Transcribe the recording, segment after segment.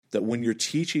that when you're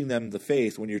teaching them the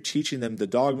faith, when you're teaching them the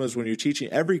dogmas, when you're teaching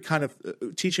every kind of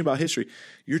teaching about history,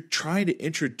 you're trying to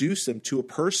introduce them to a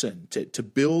person, to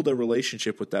build a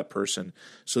relationship with that person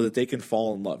so that they can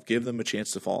fall in love, give them a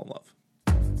chance to fall in love.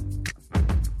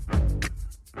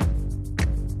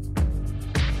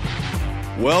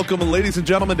 Welcome, ladies and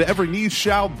gentlemen, to Every Knee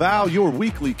Shall Bow, your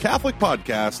weekly Catholic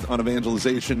podcast on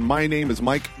evangelization. My name is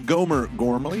Mike Gomer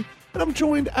Gormley, and I'm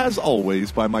joined, as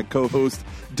always, by my co-host,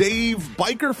 Dave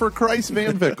Biker for Christ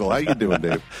Van Vickle. How you doing,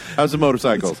 Dave? How's the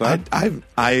motorcycles? Huh?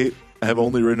 I have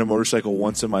only ridden a motorcycle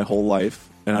once in my whole life,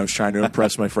 and I was trying to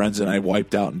impress my friends, and I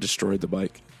wiped out and destroyed the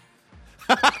bike.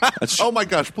 Oh my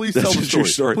gosh! Please tell the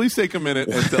story. Please take a minute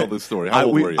and tell this story. How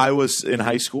old were you? I was in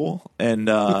high school and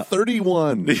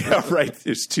 31. Yeah, right. It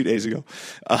was 2 days ago.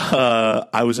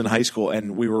 I was in high school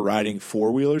and we were riding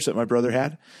four-wheelers that my brother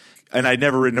had, and I'd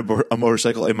never ridden a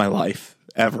motorcycle in my life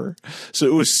ever. So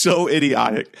it was so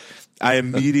idiotic. I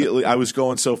was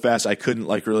going so fast I couldn't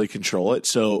really control it.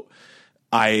 So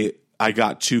I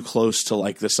got too close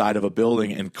to the side of a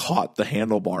building and caught the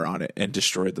handlebar on it and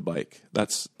destroyed the bike.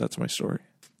 That's my story.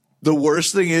 The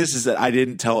worst thing is that I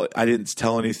didn't tell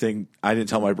anything. I didn't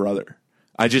tell my brother.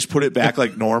 I just put it back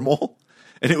like normal,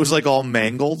 and it was all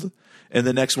mangled. And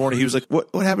the next morning he was like,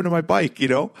 "What happened to my bike?"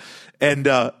 And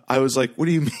I was like, "What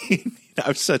do you mean?" I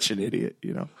was such an idiot,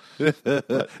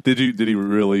 Did he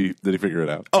figure it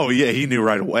out? Oh yeah, he knew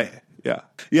right away.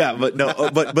 Yeah, but no,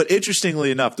 but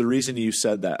interestingly enough, the reason you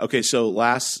said that. Okay, so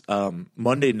last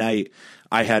Monday night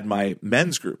I had my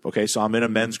men's group. Okay, so I'm in a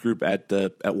men's group at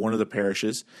one of the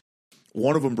parishes.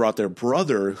 One of them brought their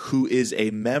brother, who is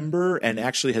a member and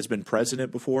actually has been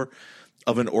president before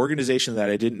of an organization that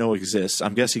I didn't know exists.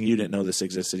 I'm guessing you didn't know this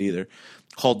existed either,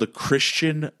 called the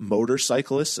Christian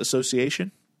Motorcyclists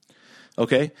Association.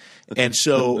 Okay. And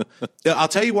so I'll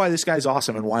tell you why this guy's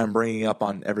awesome and why I'm bringing up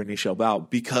on Every Knee Shall Bow,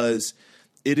 because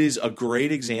it is a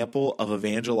great example of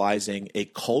evangelizing a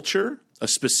culture, a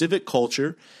specific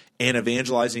culture, and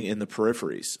evangelizing in the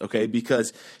peripheries. Okay.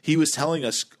 Because he was telling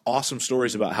us awesome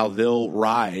stories about how they'll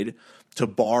ride to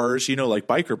bars, like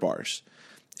biker bars.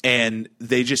 And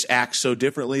they just act so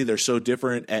differently. They're so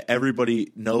different.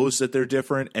 Everybody knows that they're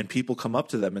different. And people come up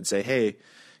to them and say, "Hey,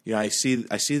 I see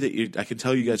that I can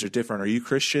tell you guys are different. Are you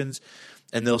Christians?"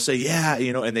 And they'll say, "Yeah,"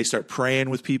 and they start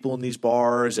praying with people in these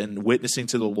bars and witnessing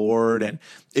to the Lord. And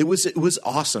it was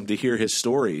awesome to hear his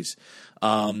stories,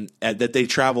 that they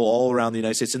travel all around the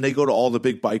United States and they go to all the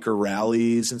big biker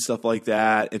rallies and stuff like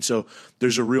that. And so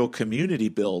there's a real community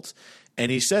built. And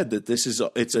he said that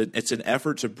it's an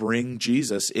effort to bring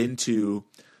Jesus into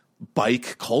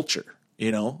bike culture,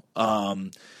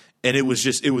 and it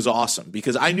was awesome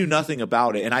because I knew nothing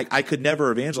about it, and I could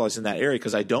never evangelize in that area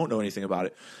because I don't know anything about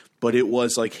it. But it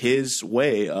was his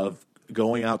way of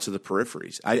going out to the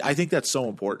peripheries. I think that's so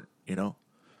important,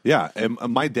 Yeah, and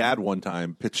my dad one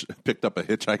time picked up a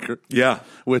hitchhiker. Yeah,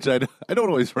 which I don't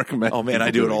always recommend. Oh man,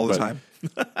 I do it all the time.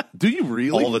 Do you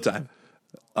really? All the time.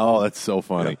 Oh, that's so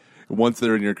funny. Yeah. Once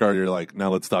they're in your car, you're like,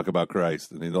 "Now let's talk about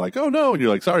Christ," and they're like, "Oh no," and you're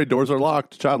like, "Sorry, doors are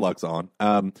locked, child lock's on."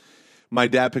 My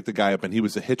dad picked a guy up, and he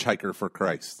was a hitchhiker for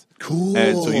Christ. Cool.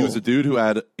 And so he was a dude who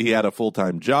had a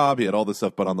full-time job. He had all this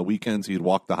stuff, but on the weekends, he'd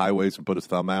walk the highways and put his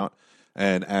thumb out.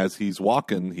 And as he's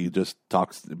walking, he just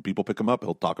talks. People pick him up.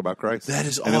 He'll talk about Christ. That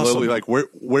is and awesome. And they'll be like,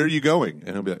 where are you going?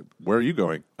 And he'll be like, "Where are you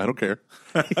going? I don't care."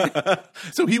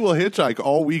 So he will hitchhike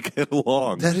all weekend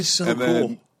long. That is so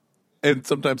cool. And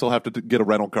sometimes he'll have to get a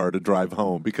rental car to drive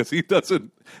home because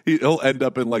he'll end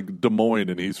up in Des Moines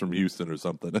and he's from Houston or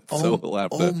something. So he'll have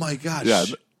to. Oh my gosh. Yeah.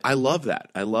 I love that.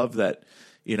 I love that,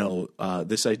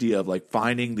 this idea of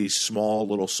finding these small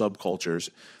little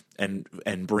subcultures and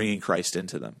bringing Christ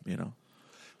into them,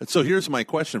 So here's my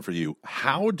question for you.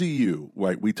 How do you,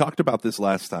 we talked about this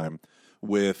last time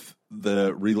with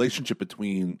the relationship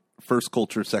between first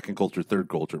culture, second culture, third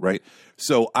culture, right?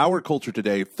 So our culture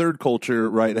today, third culture,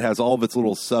 right, it has all of its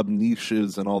little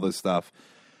sub-niches and all this stuff.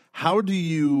 How do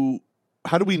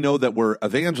we know that we're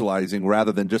evangelizing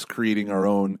rather than just creating our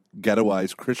own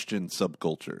ghettoized Christian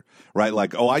subculture, right?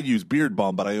 I use Beard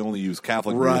Balm, but I only use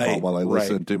Catholic Beard Balm while I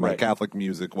listen to my Catholic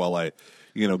music while I,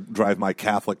 drive my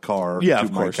Catholic car to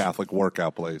my Catholic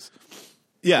workout place.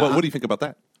 Yeah. What do you think about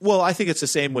that? Well, I think it's the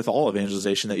same with all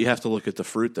evangelization, that you have to look at the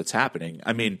fruit that's happening.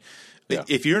 I mean,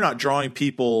 if you're not drawing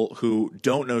people who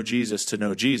don't know Jesus to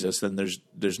know Jesus, then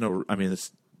there's no – I mean,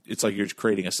 it's like you're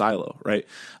creating a silo, right?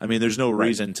 I mean, there's no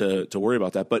reason to worry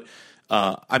about that. But,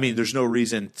 there's no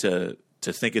reason to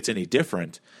think it's any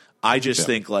different. I just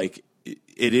think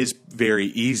it is very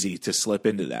easy to slip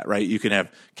into that, right? You can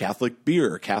have Catholic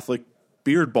beer, Catholic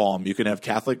Beard Balm. You can have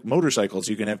Catholic motorcycles.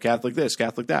 You can have Catholic this,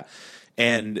 Catholic that.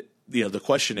 And the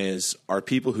question is, are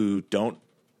people who don't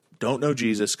know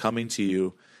Jesus coming to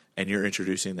you and you're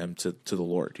introducing them to the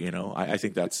Lord? I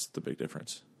think that's the big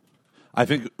difference. I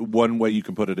think one way you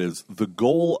can put it is the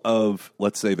goal of,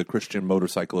 let's say, the Christian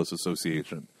Motorcyclists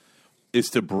Association is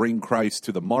to bring Christ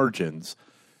to the margins,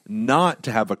 not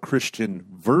to have a Christian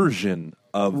version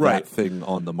of that thing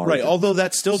on the margins. Right. Although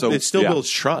it still builds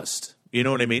trust. You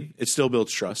know what I mean? It still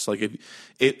builds trust. Like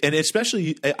and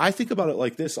especially, I think about it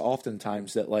like this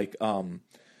oftentimes, that like,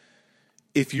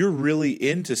 if you're really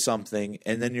into something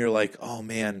and then you're like, oh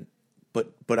man,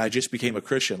 but I just became a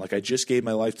Christian. Like I just gave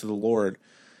my life to the Lord.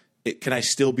 Can I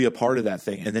still be a part of that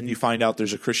thing? And then you find out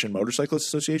there's a Christian Motorcyclist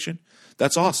Association.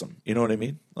 That's awesome. You know what I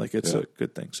mean? Like it's a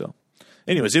good thing. So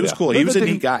anyways, it was cool. He was a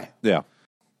neat guy. Yeah.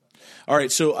 All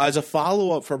right. So as a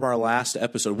follow-up from our last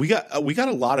episode, we got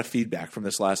a lot of feedback from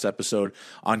this last episode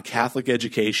on Catholic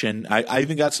education. I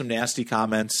even got some nasty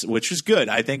comments, which is good.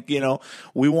 I think,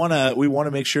 we want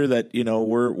to make sure that,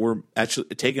 we're actually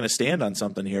taking a stand on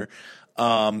something here.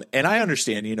 And I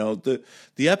understand,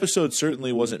 the episode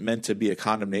certainly wasn't meant to be a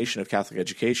condemnation of Catholic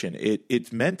education.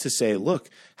 It's meant to say, look,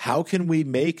 how can we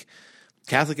make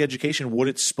Catholic education what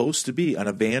it's supposed to be, an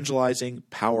evangelizing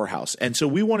powerhouse? And so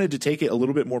we wanted to take it a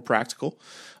little bit more practical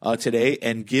today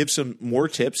and give some more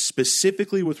tips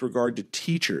specifically with regard to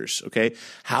teachers. Okay,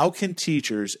 how can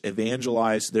teachers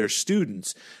evangelize their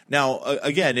students? Now,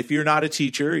 again, if you're not a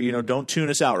teacher, don't tune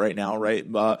us out right now. Right,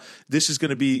 this is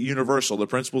going to be universal. The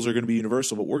principles are going to be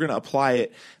universal, but we're going to apply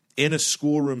it in a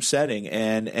schoolroom setting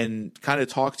and kind of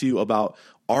talk to you about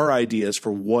our ideas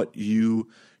for what you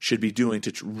should be doing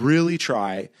to really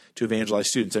try to evangelize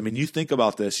students. I mean, you think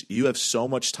about this, you have so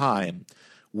much time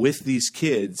with these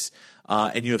kids,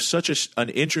 and you have such an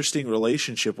interesting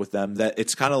relationship with them that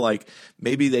it's kind of like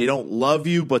maybe they don't love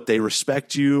you, but they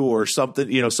respect you or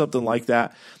something, something like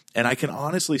that. And I can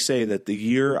honestly say that the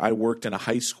year I worked in a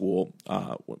high school,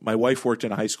 my wife worked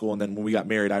in a high school, and then when we got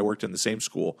married, I worked in the same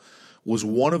school, was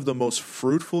one of the most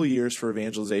fruitful years for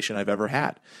evangelization I've ever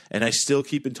had. And I still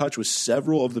keep in touch with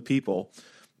several of the people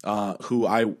who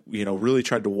I really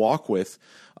tried to walk with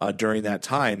during that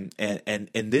time, and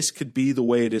this could be the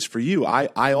way it is for you.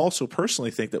 I also personally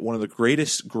think that one of the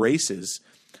greatest graces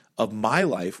of my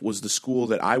life was the school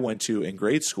that I went to in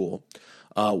grade school,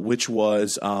 which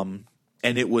was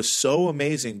and it was so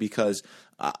amazing because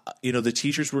the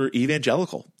teachers were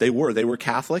evangelical. They were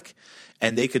Catholic,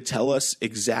 and they could tell us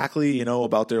exactly,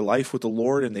 about their life with the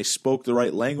Lord, and they spoke the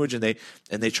right language, and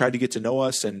they tried to get to know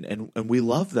us, and we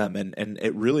loved them, and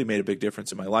it really made a big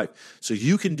difference in my life. So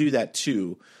you can do that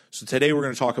too. So today we're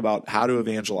going to talk about how to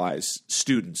evangelize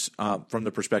students from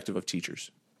the perspective of teachers.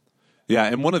 Yeah,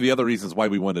 and one of the other reasons why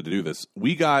we wanted to do this,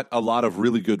 we got a lot of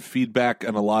really good feedback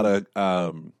and a lot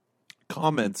of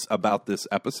comments about this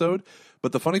episode.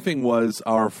 But the funny thing was,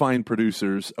 our fine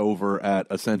producers over at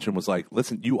Ascension was like,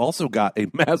 listen, you also got a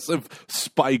massive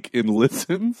spike in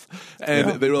listens.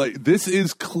 And they were like, this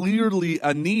is clearly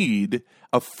a need,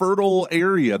 a fertile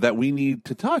area that we need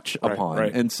to touch upon.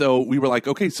 Right. And so we were like,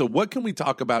 okay, so what can we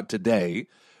talk about today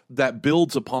that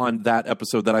builds upon that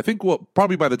episode that I think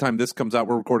probably by the time this comes out,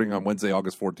 we're recording on Wednesday,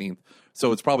 August 14th.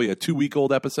 So it's probably a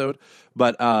 2-week-old episode.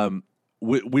 But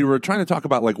we were trying to talk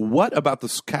about, like, what about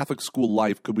the Catholic school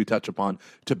life could we touch upon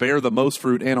to bear the most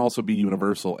fruit and also be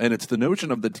universal? And it's the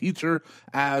notion of the teacher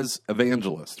as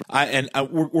evangelist.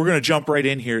 We're going to jump right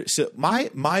in here. So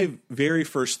my very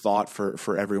first thought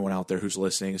for everyone out there who's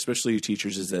listening, especially you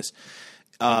teachers, is this.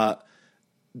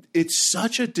 It's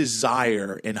such a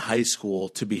desire in high school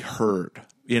to be heard.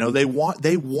 They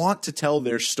want to tell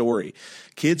their story.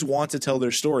 Kids want to tell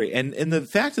their story. And the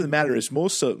fact of the matter is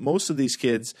most of these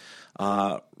kids,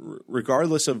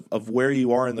 regardless of where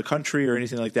you are in the country or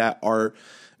anything like that, are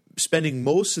spending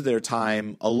most of their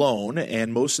time alone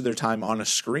and most of their time on a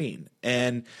screen.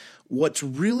 And what's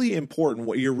really important,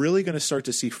 what you're really going to start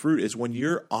to see fruit is when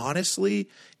you're honestly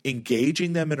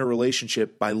engaging them in a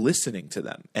relationship by listening to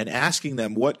them and asking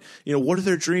them what are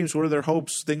their dreams, what are their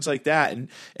hopes, things like that,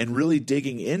 and really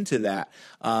digging into that.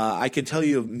 I can tell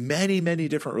you of many, many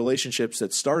different relationships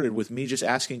that started with me just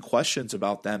asking questions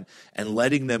about them and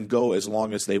letting them go as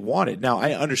long as they wanted. Now,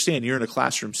 I understand you're in a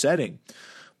classroom setting,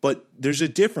 but there's a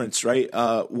difference, right,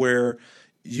 where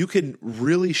you can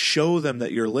really show them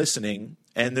that you're listening.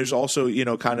 And there's also,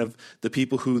 kind of the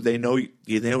people who they know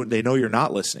you're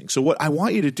not listening. So what I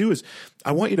want you to do is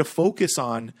I want you to focus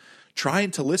on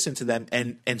trying to listen to them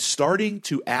and starting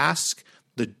to ask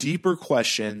the deeper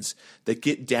questions that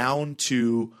get down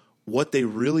to what they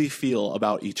really feel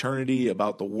about eternity,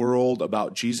 about the world,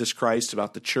 about Jesus Christ,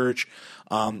 about the church.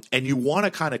 And you want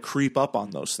to kind of creep up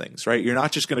on those things, right? You're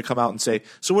not just going to come out and say,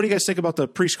 so what do you guys think about the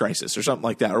priest crisis or something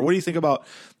like that? Or what do you think about,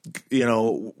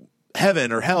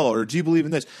 heaven or hell, or do you believe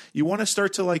in this? You want to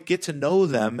start to like get to know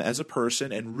them as a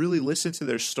person and really listen to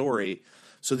their story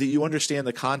so that you understand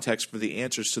the context for the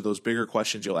answers to those bigger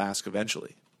questions you'll ask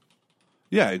eventually.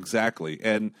 Yeah, exactly.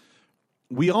 And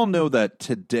we all know that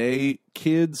today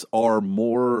kids are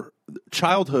more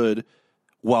childhood,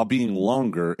 while being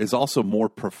longer, is also more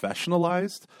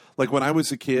professionalized. Like when I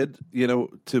was a kid,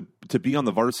 to be on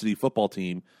the varsity football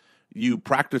team, you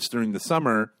practiced during the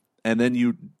summer and then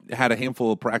you had a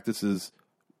handful of practices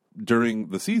during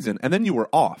the season and then you were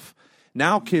off.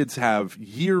 Now kids have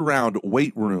year-round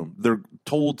weight room. They're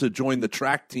told to join the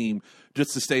track team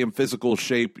just to stay in physical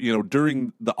shape.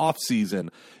 During the off season,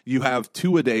 you have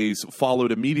 2-a-days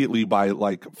followed immediately by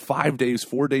like 5 days,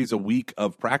 4 days a week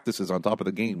of practices on top of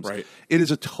the games. Right. It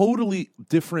is a totally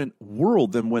different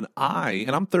world than when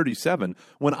and I'm 37,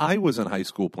 when I was in high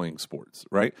school playing sports,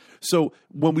 right? So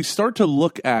when we start to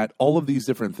look at all of these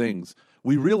different things,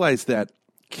 we realize that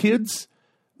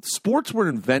sports were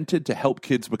invented to help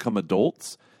kids become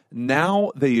adults.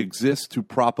 Now they exist to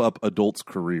prop up adults'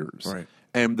 careers. Right.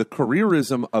 And the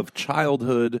careerism of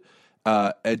childhood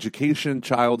education,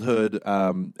 childhood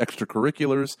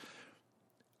extracurriculars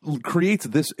creates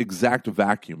this exact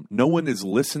vacuum. No one is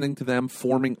listening to them,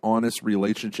 forming honest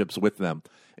relationships with them.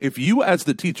 If you, as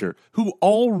the teacher, who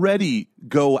already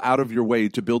go out of your way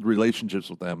to build relationships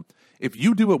with them, if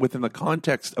you do it within the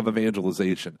context of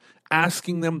evangelization,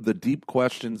 asking them the deep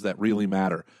questions that really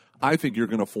matter, I think you're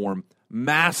going to form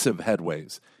massive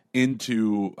headways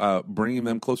into bringing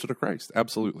them closer to Christ.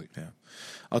 Absolutely. Yeah.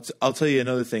 I'll tell you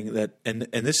another thing that, and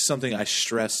this is something I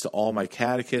stress to all my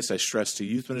catechists, I stress to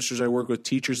youth ministers I work with,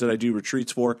 teachers that I do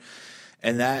retreats for,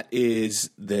 and that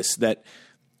is this, that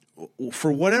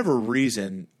for whatever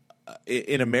reason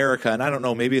in America, and I don't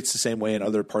know, maybe it's the same way in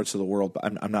other parts of the world, but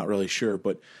I'm not really sure,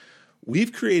 but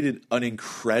we've created an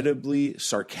incredibly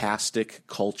sarcastic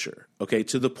culture, okay,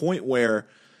 to the point where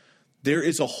there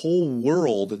is a whole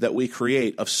world that we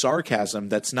create of sarcasm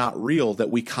that's not real,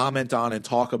 that we comment on and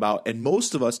talk about, and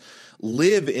most of us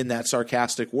live in that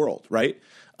sarcastic world, right?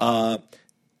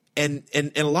 And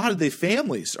a lot of the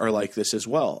families are like this as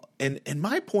well. And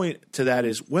my point to that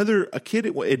is, whether a kid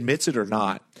admits it or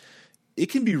not,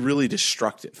 it can be really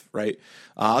destructive, right?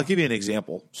 I'll give you an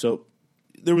example. So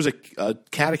there was a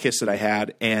catechist that I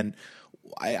had, and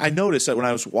I noticed that when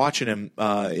I was watching him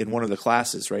in one of the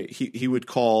classes, right, he would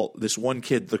call this one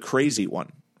kid the crazy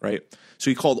one, right? So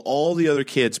he called all the other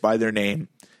kids by their name.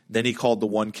 Then he called the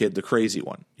one kid the crazy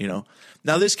one,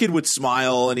 Now this kid would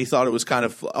smile, and he thought it was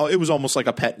it was almost like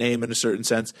a pet name in a certain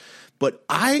sense. But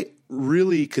I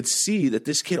really could see that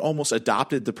this kid almost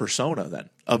adopted the persona then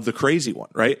of the crazy one,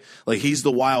 right? Like he's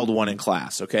the wild one in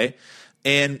class, okay?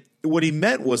 And what he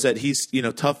meant was that he's,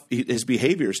 tough. His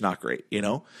behavior is not great,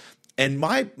 And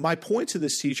my point to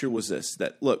this teacher was this,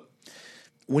 that look,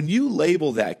 when you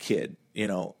label that kid,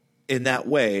 in that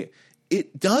way,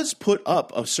 it does put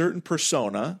up a certain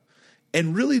persona,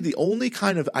 and really the only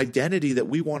kind of identity that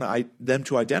we want them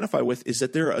to identify with is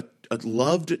that they're a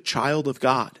loved child of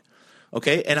God,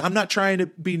 okay? And I'm not trying to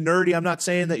be nerdy. I'm not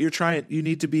saying that you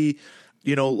need to be,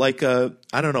 like a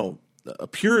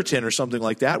Puritan or something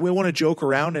like that. We want to joke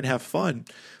around and have fun.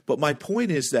 But my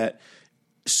point is that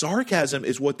sarcasm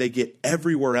is what they get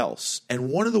everywhere else. And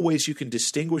one of the ways you can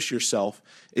distinguish yourself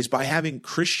is by having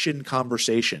Christian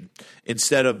conversation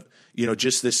instead of,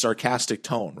 just this sarcastic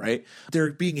tone, right?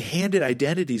 They're being handed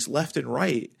identities left and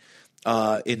right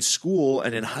in school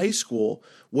and in high school.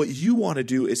 What you want to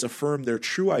do is affirm their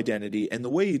true identity. And the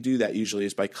way you do that usually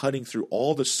is by cutting through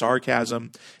all the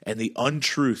sarcasm and the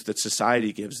untruth that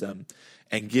society gives them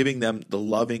and giving them the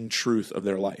loving truth of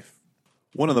their life.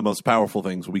 One of the most powerful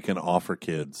things we can offer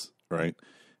kids, right,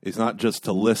 is not just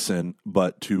to listen,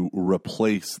 but to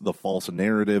replace the false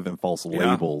narrative and false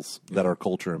labels that our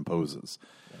culture imposes.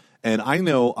 And I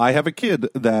know I have a kid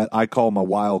that I call my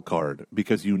wild card,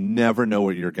 because you never know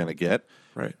what you're going to get.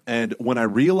 Right. And when I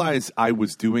realized I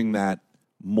was doing that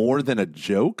more than a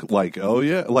joke, like,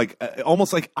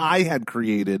 almost like I had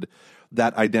created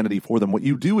that identity for them. What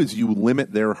you do is you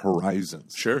limit their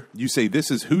horizons. Sure. You say,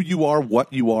 this is who you are,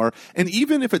 what you are. And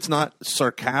even if it's not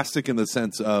sarcastic in the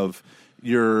sense of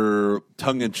your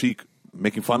tongue-in-cheek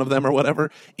making fun of them or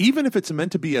whatever, even if it's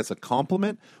meant to be as a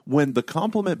compliment, when the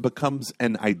compliment becomes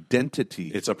an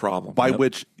identity, it's a problem. By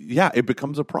which, it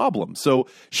becomes a problem. So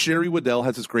Sherry Waddell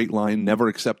has this great line, never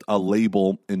accept a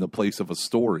label in the place of a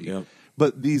story. Yep.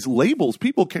 But these labels,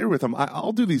 people carry with them.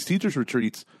 I'll do these teachers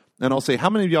retreats, and I'll say, how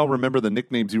many of y'all remember the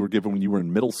nicknames you were given when you were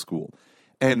in middle school?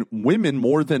 And women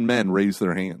more than men raise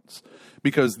their hands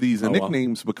because these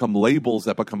nicknames become labels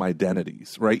that become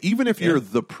identities, right? Even if you're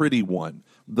the pretty one,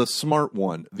 the smart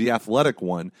one, the athletic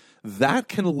one, that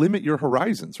can limit your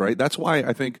horizons, right? That's why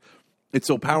I think it's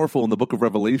so powerful in the book of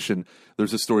Revelation.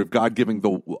 There's a story of God giving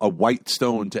a white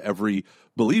stone to every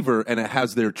believer, and it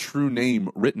has their true name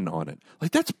written on it.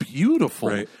 Like, that's beautiful.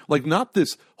 Right. Like, not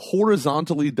this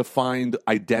horizontally defined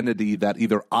identity that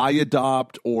either I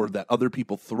adopt or that other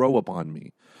people throw upon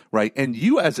me, right? And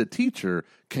you as a teacher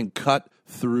can cut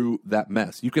through that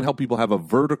mess. You can help people have a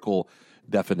vertical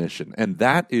definition, and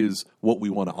that is what we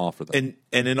want to offer them.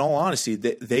 And in all honesty,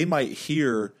 they might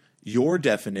hear your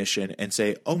definition and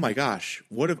say, "Oh my gosh,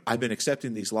 what if I've been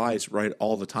accepting these lies right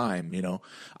all the time?" You know,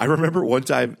 I remember one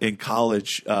time in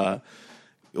college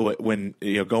when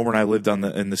Gomer and I lived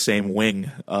in the same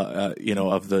wing,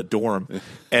 of the dorm,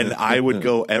 and I would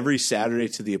go every Saturday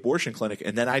to the abortion clinic,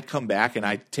 and then I'd come back and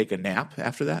I'd take a nap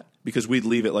after that because we'd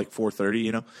leave at like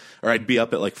 4:30, or I'd be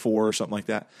up at like 4 or something like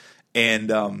that,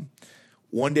 and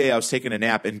one day I was taking a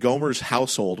nap, and Gomer's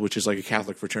household, which is like a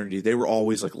Catholic fraternity, they were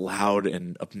always like loud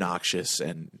and obnoxious.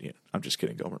 And I'm just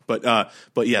kidding, Gomer,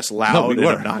 but yes, loud and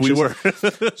obnoxious. We were.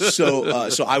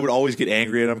 So I would always get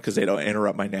angry at them because they don't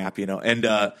interrupt my nap,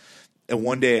 And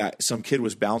one day some kid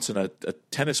was bouncing a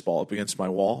tennis ball up against my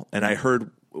wall, and I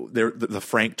heard the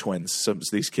Frank twins,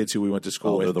 these kids who we went to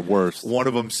school with. They're the worst. One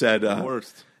of them said, the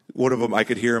worst. One of them, I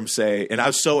could hear him say, and I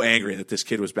was so angry that this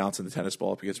kid was bouncing the tennis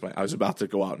ball up against I was about to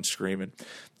go out and scream.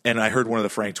 And I heard one of the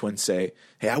Frank twins say,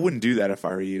 "Hey, I wouldn't do that if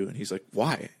I were you." And he's like,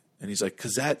 "Why?" And he's like,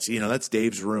 "Because that's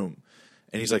Dave's room."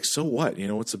 And he's like, "So what?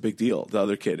 What's the big deal?" The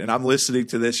other kid. And I'm listening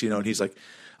to this, and he's like,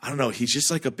 "I don't know. He's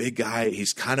just like a big guy.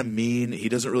 He's kind of mean. He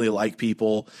doesn't really like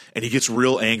people. And he gets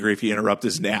real angry if you interrupt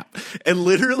his nap." And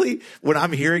literally, when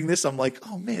I'm hearing this, I'm like,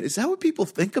 "Oh man, is that what people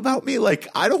think about me?" Like,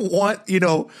 I don't want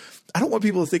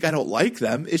people to think I don't like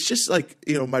them. It's just like,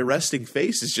 my resting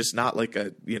face is just not like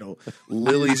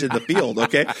lilies in the field.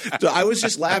 Okay. So I was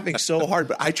just laughing so hard,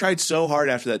 but I tried so hard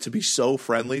after that to be so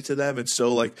friendly to them and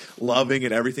so like loving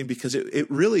and everything, because it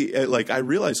really, I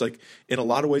realized like in a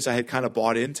lot of ways I had kind of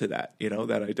bought into that,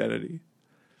 that identity.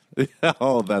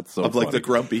 Oh, that's so of funny. Like the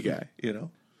grumpy guy,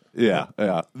 Yeah.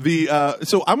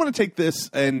 So I'm going to take this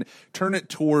and turn it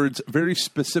towards very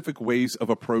specific ways of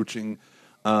approaching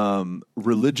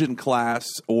religion class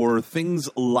or things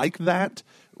like that,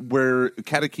 where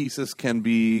catechesis,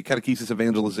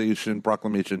 evangelization,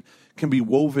 proclamation can be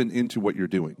woven into what you're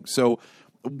doing. So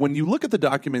when you look at the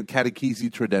document Catechesi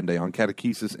Tradendae on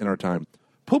catechesis in our time,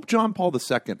 Pope John Paul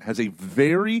II has a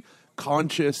very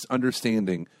conscious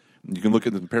understanding. You can look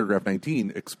at it in paragraph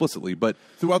 19 explicitly, but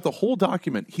throughout the whole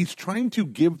document, he's trying to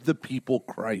give the people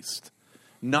Christ,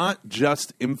 not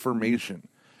just information.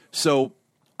 So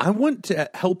I want to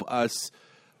help us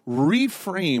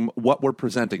reframe what we're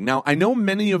presenting. Now, I know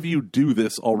many of you do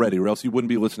this already, or else you wouldn't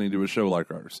be listening to a show like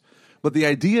ours. But the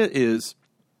idea is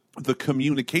the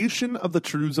communication of the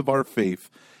truths of our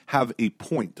faith have a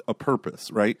point, a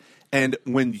purpose, right? And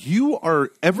when you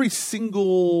are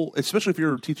especially if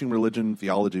you're teaching religion,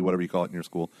 theology, whatever you call it in your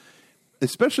school,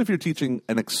 especially if you're teaching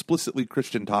an explicitly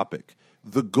Christian topic,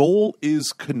 the goal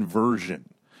is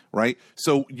conversion. Right?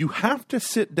 So you have to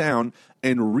sit down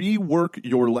and rework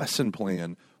your lesson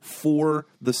plan for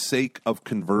the sake of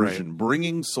conversion, right,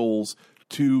 bringing souls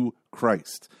to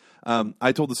Christ.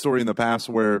 I told the story in the past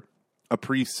where a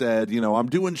priest said, I'm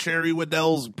doing Sherry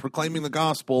Waddell's proclaiming the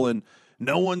gospel and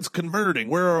no one's converting.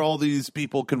 Where are all these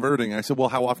people converting? I said, well,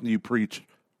 how often do you preach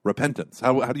repentance?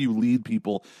 How do you lead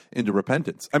people into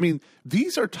repentance? I mean,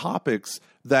 these are topics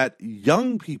that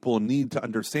young people need to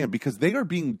understand because they are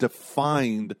being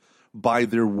defined by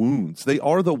their wounds. They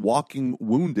are the walking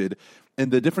wounded.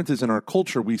 And the difference is in our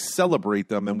culture, we celebrate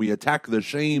them and we attack the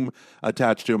shame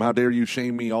attached to them. How dare you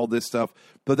shame me? All this stuff.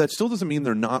 But that still doesn't mean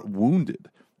they're not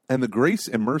wounded. And the grace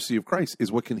and mercy of Christ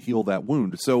is what can heal that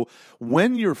wound. So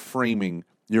when you're framing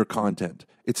your content,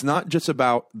 it's not just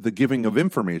about the giving of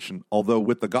information, although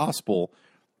with the gospel,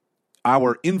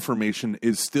 our information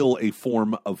is still a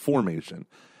form of formation.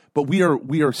 But we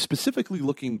are specifically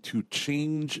looking to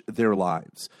change their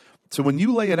lives. So when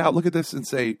you lay it out, look at this and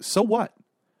say, so what?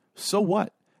 So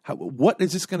what? What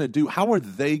is this going to do? How are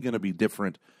they going to be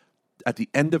different at the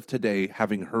end of today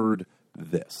having heard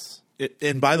this?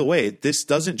 And by the way, this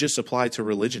doesn't just apply to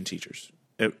religion teachers.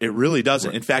 It really doesn't.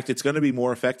 Right. In fact, it's going to be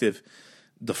more effective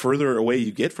the further away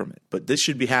you get from it. But this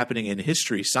should be happening in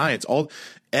history, science,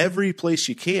 every place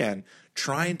you can.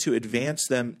 trying to advance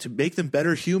them, to make them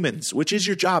better humans, which is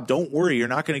your job. Don't worry, you're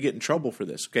not going to get in trouble for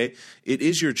this, okay? It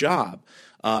is your job,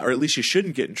 or at least you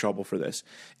shouldn't get in trouble for this.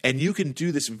 And you can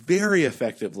do this very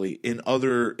effectively in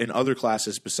other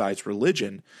classes besides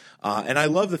religion. And I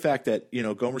love the fact that,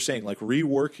 Gomer's saying, like,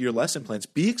 rework your lesson plans.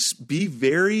 Be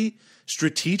very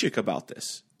strategic about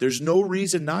this. There's no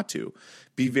reason not to.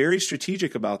 Be very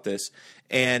strategic about this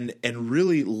and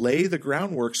really lay the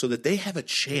groundwork so that they have a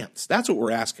chance. That's what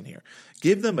we're asking here.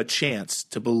 Give them a chance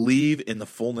to believe in the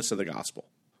fullness of the gospel.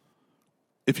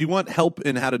 If you want help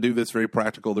in how to do this very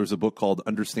practical, there's a book called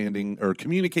Understanding or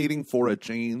Communicating for a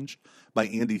Change by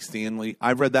Andy Stanley.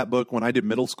 I've read that book when I did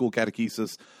middle school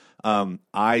catechesis. I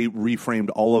reframed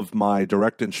all of my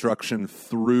direct instruction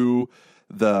through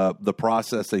the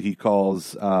process that he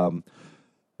calls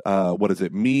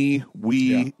me,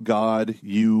 we, God,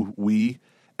 you, we.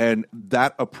 And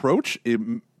that approach, it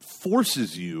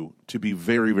forces you to be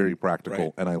very, very practical,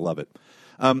 right. And I love it.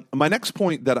 My next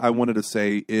point that I wanted to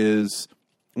say is,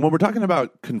 when we're talking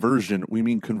about conversion, we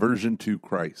mean conversion to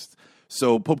Christ.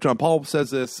 So Pope John Paul says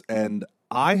this, and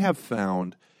I have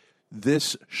found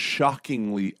this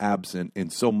shockingly absent in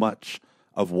so much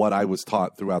of what I was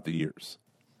taught throughout the years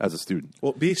as a student.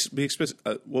 Well, be explicit.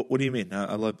 What do you mean?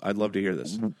 I'd love to hear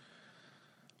this.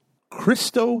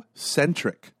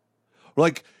 Christocentric.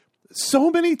 Like, so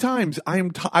many times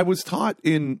I was taught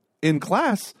in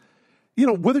class,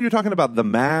 whether you're talking about the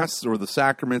Mass or the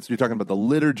sacraments, you're talking about the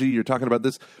liturgy, you're talking about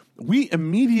this, we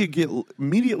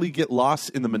immediately get lost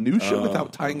in the minutia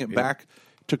without tying it back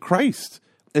to Christ,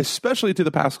 especially to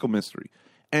the Paschal Mystery.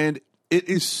 And it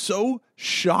is so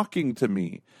shocking to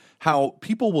me how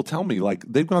people will tell me, like,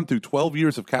 they've gone through 12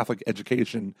 years of Catholic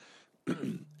education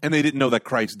and they didn't know that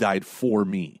Christ died for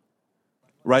me.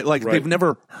 Right? Like, they've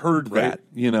never heard that,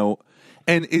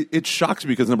 And it shocks me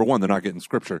because, number one, they're not getting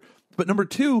scripture. But number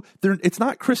two, it's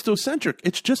not Christocentric.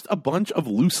 It's just a bunch of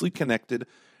loosely connected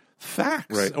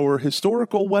facts or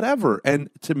historical whatever. And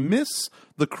to miss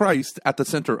the Christ at the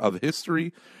center of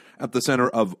history, at the center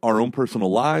of our own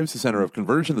personal lives, the center of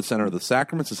conversion, the center of the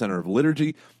sacraments, the center of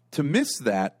liturgy, to miss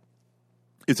that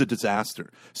is a disaster.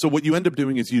 So what you end up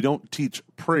doing is you don't teach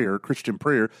prayer, Christian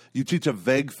prayer, you teach a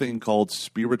vague thing called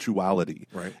spirituality.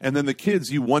 Right. And then the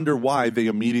kids, you wonder why they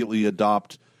immediately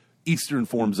adopt Eastern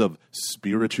forms of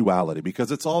spirituality,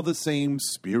 because it's all the same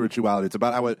spirituality. It's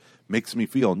about how it makes me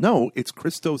feel. No, it's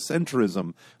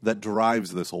Christocentrism that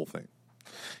drives this whole thing.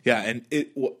 Yeah, and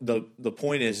the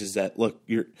point is that, look,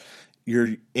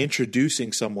 you're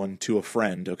introducing someone to a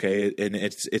friend, okay? And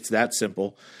it's that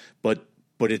simple, but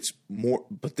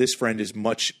this friend is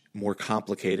much more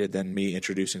complicated than me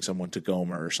introducing someone to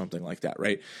Gomer or something like that,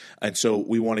 right? And so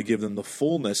we want to give them the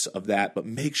fullness of that, but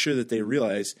make sure that they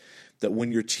realize that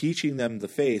when you're teaching them the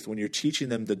faith, when you're teaching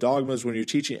them the dogmas, when you're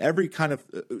teaching every kind of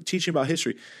teaching about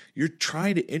history, you're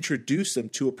trying to introduce them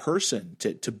to a person,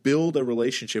 to build a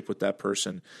relationship with that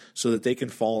person so that they can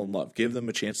fall in love. Give them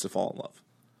a chance to fall in love.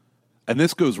 And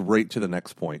this goes right to the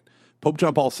next point. Pope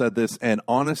John Paul said this, and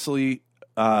honestly,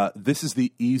 this is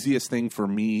the easiest thing for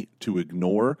me to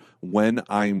ignore when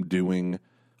I'm doing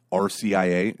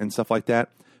RCIA and stuff like that,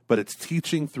 but it's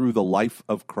teaching through the life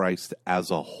of Christ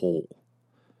as a whole.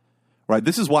 Right?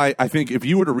 This is why I think if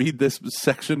you were to read this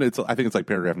section, I think it's like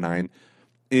paragraph 9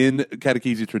 in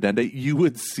Catechesis Tradendae, you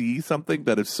would see something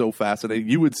that is so fascinating.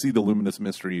 You would see the luminous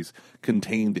mysteries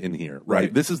contained in here,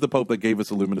 right? This is the Pope that gave us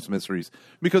the luminous mysteries,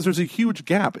 because there's a huge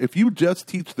gap. If you just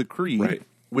teach the creed,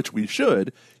 which we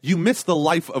should, you miss the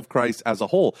life of Christ as a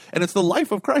whole. And it's the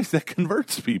life of Christ that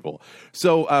converts people.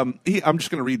 So I'm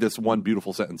just going to read this one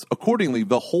beautiful sentence. Accordingly,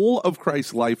 the whole of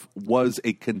Christ's life was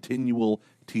a continual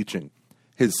teaching.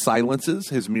 His silences,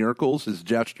 his miracles, his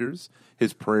gestures,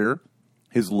 his prayer,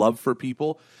 his love for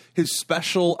people, his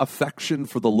special affection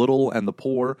for the little and the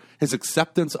poor, his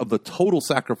acceptance of the total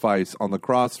sacrifice on the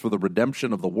cross for the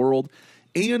redemption of the world,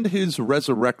 and his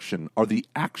resurrection are the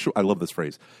I love this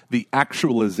phrase, the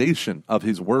actualization of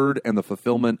his word and the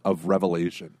fulfillment of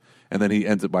revelation. And then he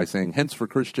ends it by saying, hence for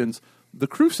Christians, the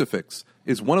crucifix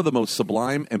is one of the most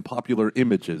sublime and popular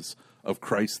images of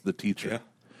Christ the teacher. Yeah.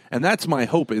 And that's my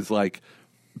hope, is like,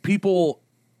 people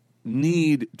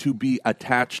need to be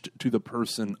attached to the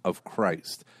person of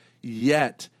Christ.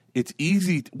 Yet, it's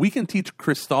easy. We can teach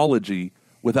Christology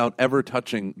without ever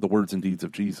touching the words and deeds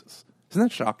of Jesus. Isn't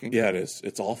that shocking? Yeah, it is.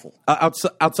 It's awful.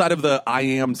 Outside of the I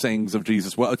am sayings of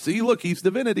Jesus. Well, see, look, he's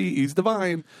divinity. He's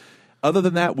divine. Other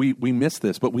than that, we miss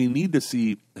this. But we need to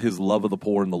see his love of the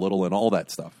poor and the little and all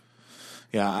that stuff.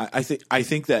 Yeah, I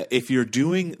think that if you're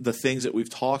doing the things that we've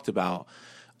talked about,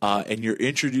 and you're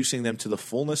introducing them to the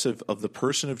fullness of the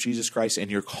person of Jesus Christ, and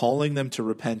you're calling them to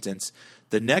repentance,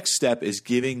 the next step is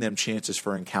giving them chances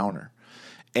for encounter.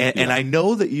 And I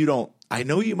know that I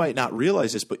know you might not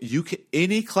realize this, but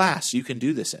any class you can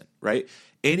do this in, right?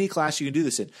 Any class you can do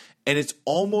this in. And it's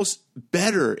almost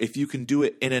better if you can do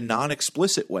it in a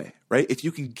non-explicit way, right? If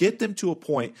you can get them to a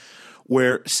point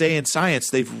where, say in science,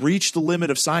 they've reached the limit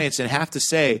of science and have to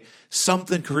say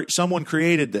someone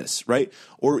created this, right?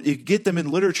 Or you get them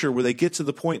in literature where they get to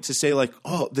the point to say like,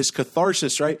 oh, this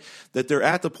catharsis, right? That they're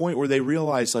at the point where they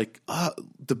realize like,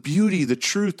 the beauty, the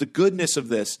truth, the goodness of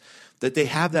this, that they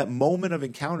have that moment of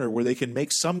encounter where they can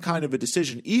make some kind of a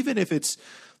decision, even if it's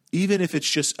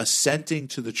just assenting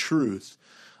to the truth,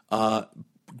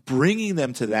 bringing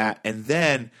them to that. And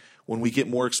then when we get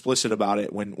more explicit about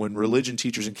it, when religion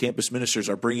teachers and campus ministers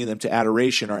are bringing them to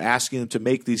adoration or asking them to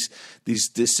make these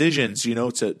decisions,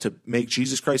 to make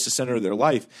Jesus Christ the center of their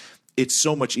life, it's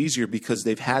so much easier because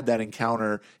they've had that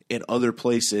encounter in other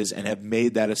places and have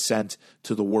made that assent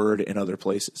to the word in other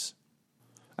places.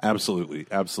 Absolutely.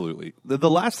 Absolutely. The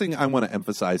last thing I want to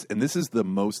emphasize, and this is the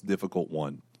most difficult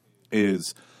one,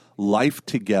 is life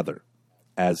together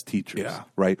as teachers,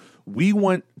 right? We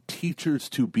want teachers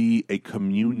to be a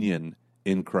communion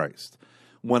in Christ.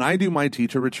 When I do my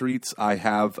teacher retreats, I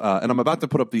have, and I'm about to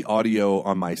put up the audio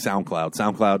on my SoundCloud,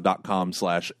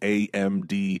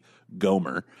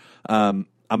 soundcloud.com/AMDGomer. I'm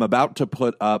about to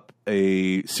put up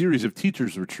a series of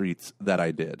teachers retreats that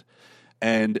I did.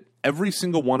 And every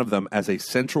single one of them as a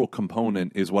central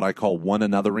component is what I call one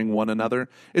anothering one another.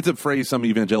 It's a phrase some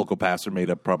evangelical pastor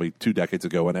made up probably 2 decades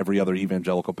ago, and every other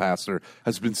evangelical pastor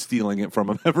has been stealing it from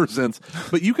him ever since.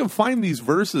 But you can find these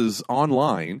verses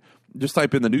online. Just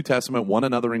type in the New Testament, one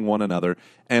anothering one another,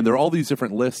 and there are all these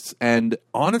different lists. And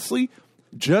honestly,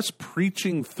 just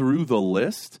preaching through the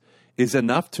list is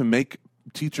enough to make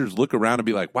teachers look around and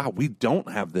be like, wow, we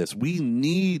don't have this. We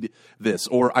need this.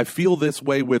 Or I feel this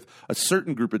way with a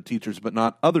certain group of teachers, but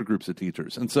not other groups of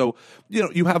teachers. And so,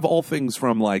 you have all things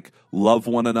from like love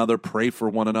one another, pray for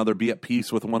one another, be at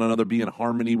peace with one another, be in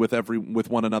harmony with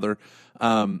one another.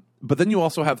 But then you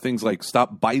also have things like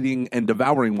stop biting and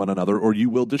devouring one another, or you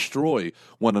will destroy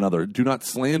one another. Do not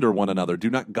slander one another.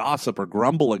 Do not gossip or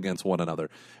grumble against one another.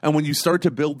 And when you start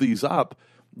to build these up,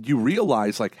 you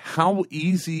realize like how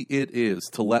easy it is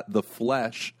to let the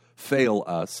flesh fail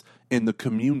us in the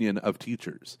communion of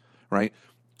teachers, right?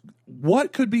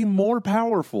 What could be more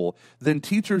powerful than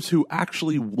teachers who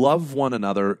actually love one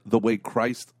another the way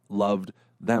Christ loved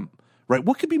them, right?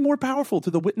 What could be more powerful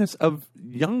to the witness of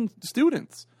young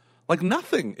students? Like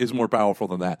nothing is more powerful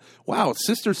than that. Wow,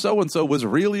 Sister so-and-so was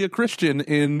really a Christian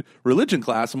in religion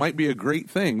class. Might be a great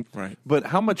thing. Right. But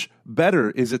how much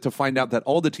better is it to find out that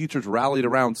all the teachers rallied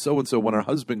around so-and-so when her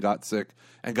husband got sick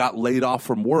and got laid off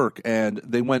from work, and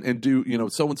they went and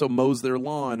so-and-so mows their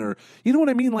lawn, or, you know what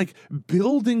I mean? Like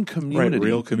building community, right,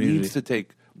 real community needs to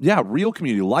take, real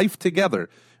community, life together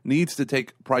needs to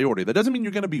take priority. That doesn't mean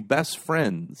you're going to be best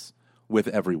friends with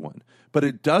everyone, but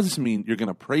it does mean you're going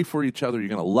to pray for each other. You're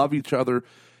going to love each other.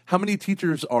 How many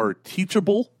teachers are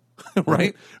teachable,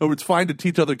 right? Or it's fine to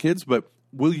teach other kids, but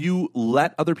will you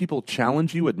let other people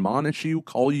challenge you, admonish you,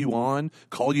 call you on,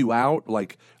 call you out?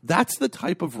 Like that's the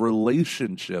type of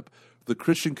relationship the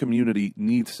Christian community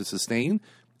needs to sustain.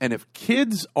 And if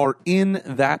kids are in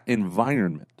that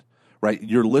environment, right,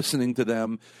 you're listening to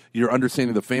them, you're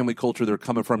understanding the family culture they're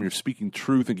coming from, you're speaking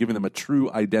truth and giving them a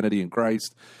true identity in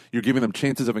Christ, you're giving them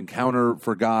chances of encounter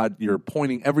for God, you're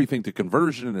pointing everything to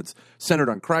conversion, and it's centered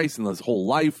on Christ and this whole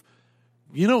life,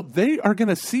 they are going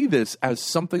to see this as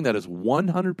something that is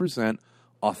 100%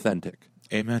 authentic.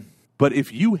 Amen. But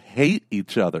if you hate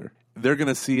each other, they're going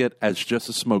to see it as just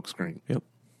a smokescreen. Yep.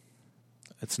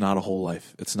 It's not a whole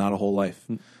life. It's not a whole life.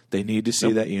 They need to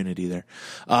see that unity there.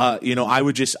 I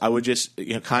would just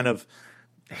kind of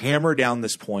hammer down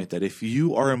this point that if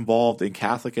you are involved in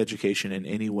Catholic education in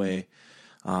any way,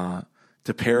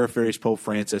 to paraphrase Pope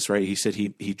Francis, right? He said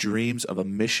he dreams of a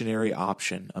missionary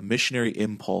option, a missionary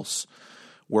impulse,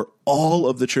 where all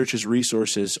of the church's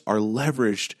resources are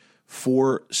leveraged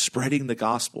for spreading the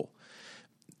gospel.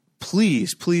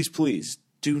 Please, please, please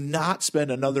do not spend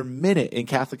another minute in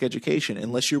Catholic education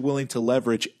unless you're willing to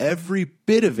leverage every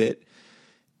bit of it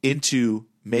into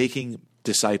making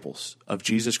disciples of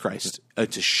Jesus Christ,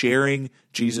 to sharing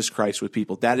Jesus Christ with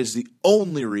people. That is the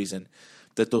only reason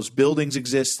that those buildings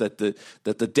exist, that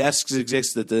the desks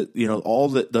exist, that all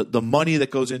the money that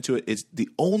goes into it is the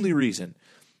only reason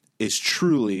is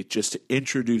truly just to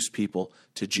introduce people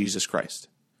to Jesus Christ.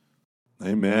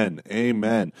 Amen.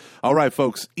 Amen. All right,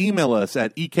 folks, email us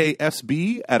at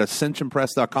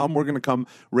eksb@ascensionpress.com. We're going to come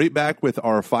right back with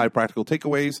our 5 practical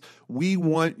takeaways. We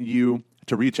want you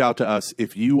to reach out to us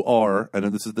if you are, I know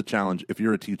this is the challenge, if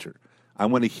you're a teacher. I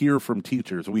want to hear from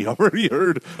teachers. We already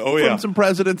heard from some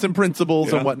presidents and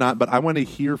principals and whatnot, but I want to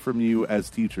hear from you as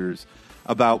teachers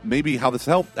about maybe how this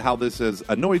helped, how this has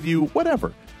annoyed you,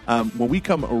 whatever. When we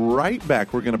come right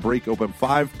back, we're going to break open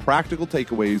 5 practical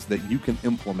takeaways that you can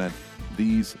implement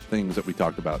these things that we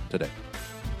talked about today.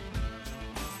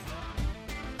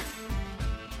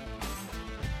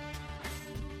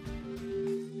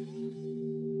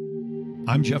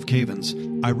 I'm Jeff Cavins.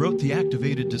 I wrote The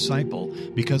Activated Disciple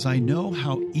because I know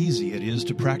how easy it is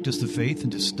to practice the faith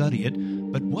and to study it,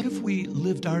 but what if we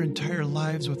lived our entire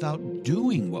lives without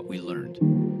doing what we learned?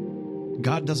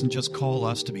 God doesn't just call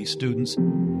us to be students,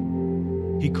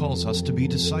 He calls us to be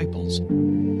disciples,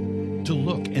 to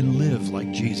look and live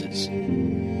like Jesus.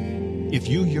 If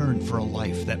you yearn for a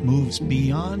life that moves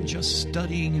beyond just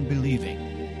studying and believing,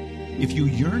 if you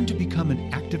yearn to become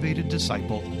an activated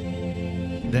disciple,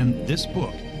 then this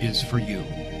book is for you.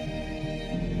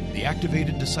 The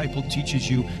Activated Disciple teaches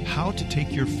you how to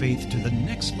take your faith to the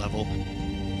next level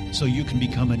so you can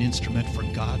become an instrument for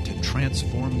God to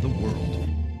transform the world.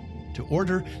 To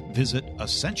order, visit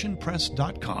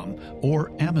ascensionpress.com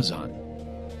or Amazon.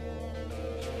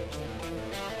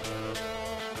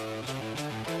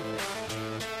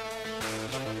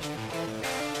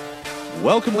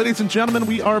 Welcome, ladies and gentlemen.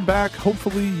 We are back.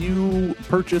 Hopefully you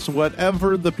purchase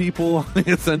whatever the people on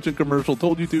the Ascension commercial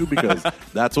told you to, because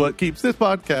that's what keeps this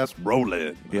podcast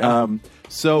rolling. Yeah.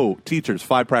 So, teachers,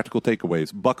 5 practical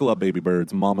takeaways. Buckle up, baby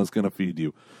birds. Mama's going to feed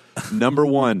you. Number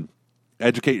 1,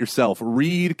 educate yourself.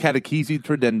 Read Catechesi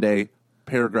Tradendae,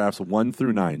 paragraphs 1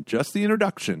 through 9. Just the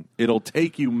introduction. It'll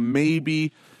take you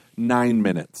maybe 9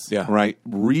 minutes, right?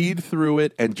 Read through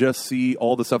it and just see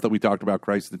all the stuff that we talked about,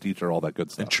 Christ the teacher, all that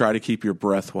good stuff. And try to keep your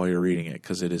breath while you're reading it,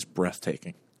 because it is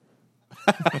breathtaking.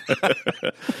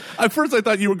 At first, I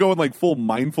thought you were going like full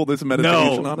mindfulness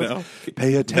meditation on it. No.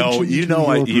 Pay attention. No,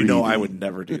 you know I would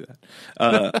never do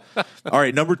that. All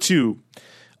right, number 2.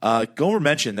 Gomer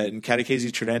mentioned that in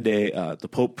Catechesi Tradendae, the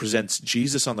Pope presents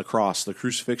Jesus on the cross, the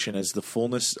crucifixion, as the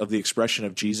fullness of the expression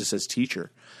of Jesus as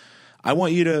teacher. I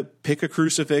want you to pick a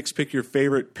crucifix, pick your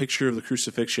favorite picture of the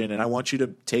crucifixion, and I want you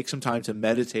to take some time to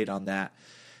meditate on that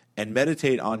and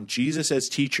meditate on Jesus as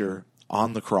teacher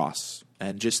on the cross.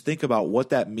 And just think about what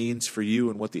that means for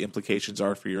you and what the implications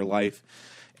are for your life,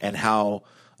 and how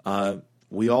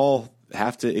we all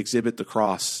have to exhibit the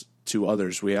cross to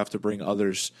others. We have to bring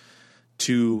others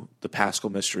to the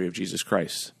Paschal mystery of Jesus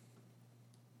Christ.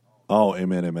 Oh,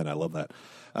 amen, amen. I love that.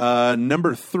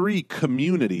 Number 3,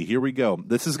 community. Here we go.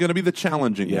 This is going to be the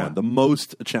challenging one, the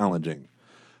most challenging.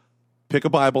 Pick a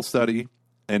Bible study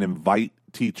and invite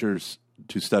teachers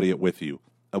to study it with you.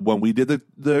 When we did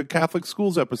the Catholic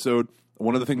schools episode,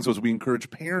 one of the things was we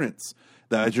encourage parents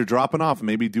that as you're dropping off,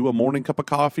 maybe do a morning cup of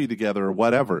coffee together or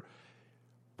whatever.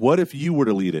 What if you were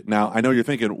to lead it? Now, I know you're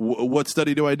thinking, what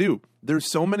study do I do? There's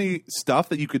so many stuff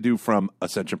that you could do from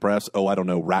Ascension Press. Oh, I don't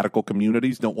know, Radical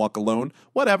Communities, Don't Walk Alone,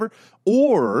 whatever.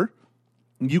 Or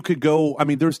you could go, I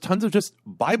mean, there's tons of just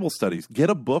Bible studies. Get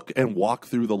a book and walk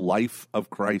through the life of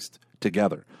Christ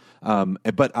together.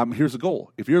 But here's the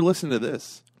goal. If you're listening to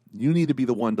this, you need to be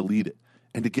the one to lead it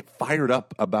and to get fired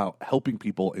up about helping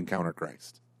people encounter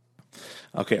Christ.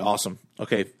 Okay, awesome.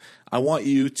 Okay, I want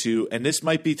you to, and this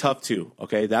might be tough too,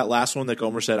 okay? That last one that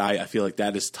Gomer said, I feel like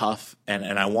that is tough,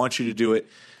 and I want you to do it,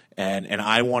 and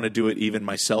I want to do it even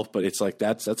myself, but it's like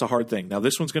that's a hard thing. Now,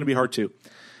 this one's going to be hard too.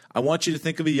 I want you to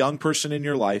think of a young person in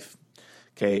your life,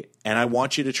 okay, and I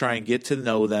want you to try and get to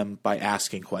know them by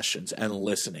asking questions and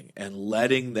listening and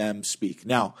letting them speak.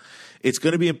 Now, it's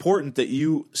going to be important that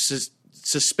you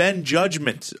suspend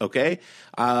judgment, okay?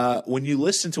 When you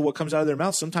listen to what comes out of their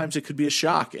mouth, sometimes it could be a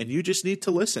shock, and you just need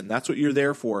to listen. That's what you're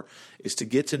there for, is to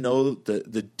get to know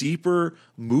the deeper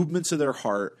movements of their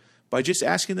heart by just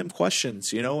asking them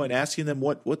questions, and asking them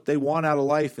what they want out of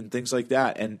life and things like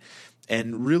that,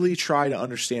 and really try to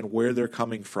understand where they're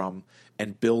coming from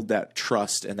and build that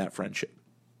trust and that friendship.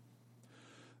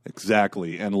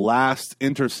 Exactly. And last,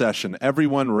 intercession.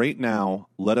 Everyone, right now,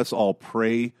 let us all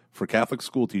pray for Catholic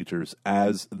school teachers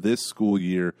as this school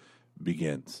year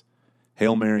begins.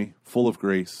 Hail Mary, full of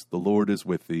grace, the Lord is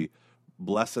with thee.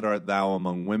 Blessed art thou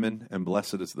among women, and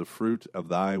blessed is the fruit of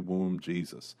thy womb,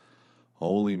 Jesus.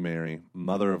 Holy Mary,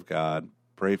 Mother of God,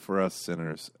 pray for us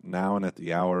sinners, now and at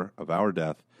the hour of our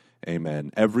death.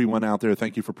 Amen. Everyone out there,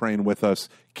 thank you for praying with us.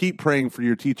 Keep praying for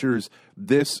your teachers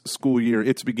this school year.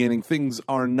 It's beginning. Things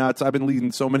are nuts. I've been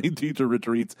leading so many teacher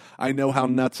retreats. I know how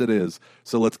nuts it is.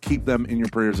 So let's keep them in your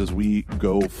prayers as we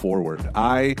go forward.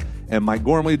 I am Mike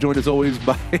Gormley, joined as always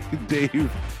by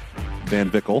Dave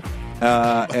Van Vickle.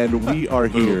 And we are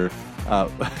here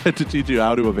to teach you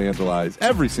how to evangelize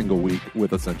every single week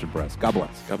with Ascension Press. God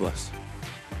bless. God bless.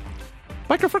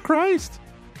 Biker for Christ.